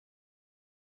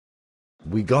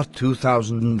We got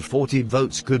 2040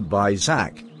 votes. Goodbye,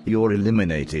 Zach, you're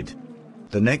eliminated.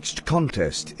 The next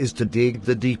contest is to dig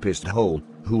the deepest hole.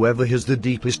 Whoever has the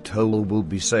deepest hole will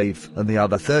be safe and the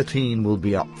other 13 will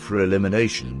be up for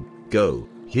elimination. Go.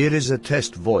 Here is a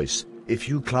test voice. If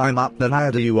you climb up the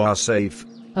ladder you are safe.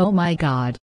 Oh my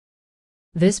god.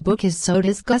 This book is so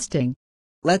disgusting.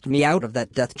 Let me out of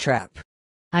that death trap.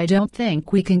 I don't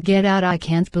think we can get out. I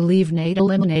can't believe Nate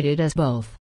eliminated us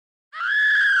both.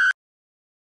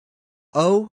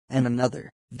 Oh, and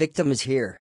another victim is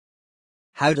here.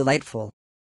 How delightful.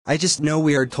 I just know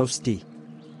we are toasty.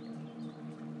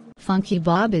 Funky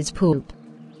Bob is poop.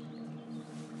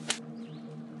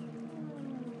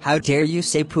 How dare you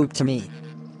say poop to me?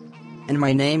 And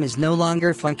my name is no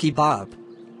longer Funky Bob.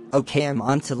 Okay, I'm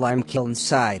on to Limekiln's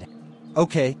side.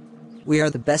 Okay. We are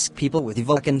the best people with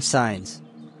Vulcan signs.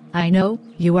 I know,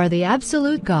 you are the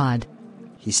absolute god.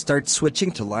 He starts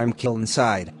switching to Limekiln's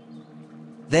side.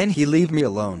 Then he leave me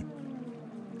alone.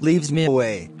 Leaves me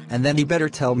away, and then he better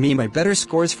tell me my better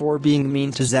scores for being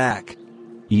mean to Zach.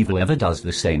 Evil ever does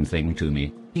the same thing to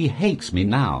me. He hates me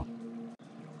now.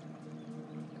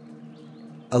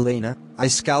 Elena, I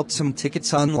scalped some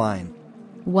tickets online.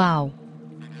 Wow.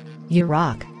 You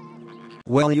rock.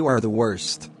 Well, you are the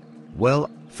worst.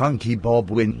 Well, Funky Bob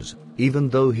wins. Even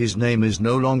though his name is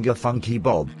no longer Funky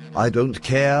Bob, I don't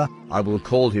care, I will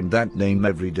call him that name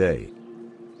every day.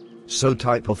 So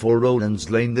type A for Roland's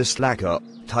Lane the slacker,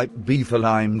 type B for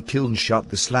Limekiln shut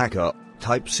the slacker,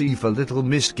 type C for Little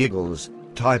Miss Giggles,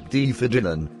 type D for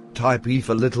Dylan, type E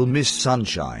for Little Miss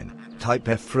Sunshine, type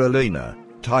F for Elena,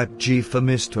 type G for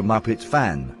Mr. Muppet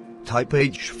Fan, type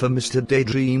H for Mr.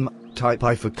 Daydream, type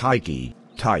I for Kiki,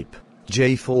 type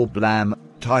J for Blam,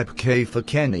 type K for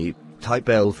Kenny, type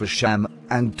L for Sham,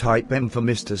 and type M for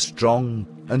Mr. Strong,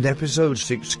 and episode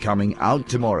 6 coming out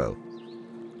tomorrow.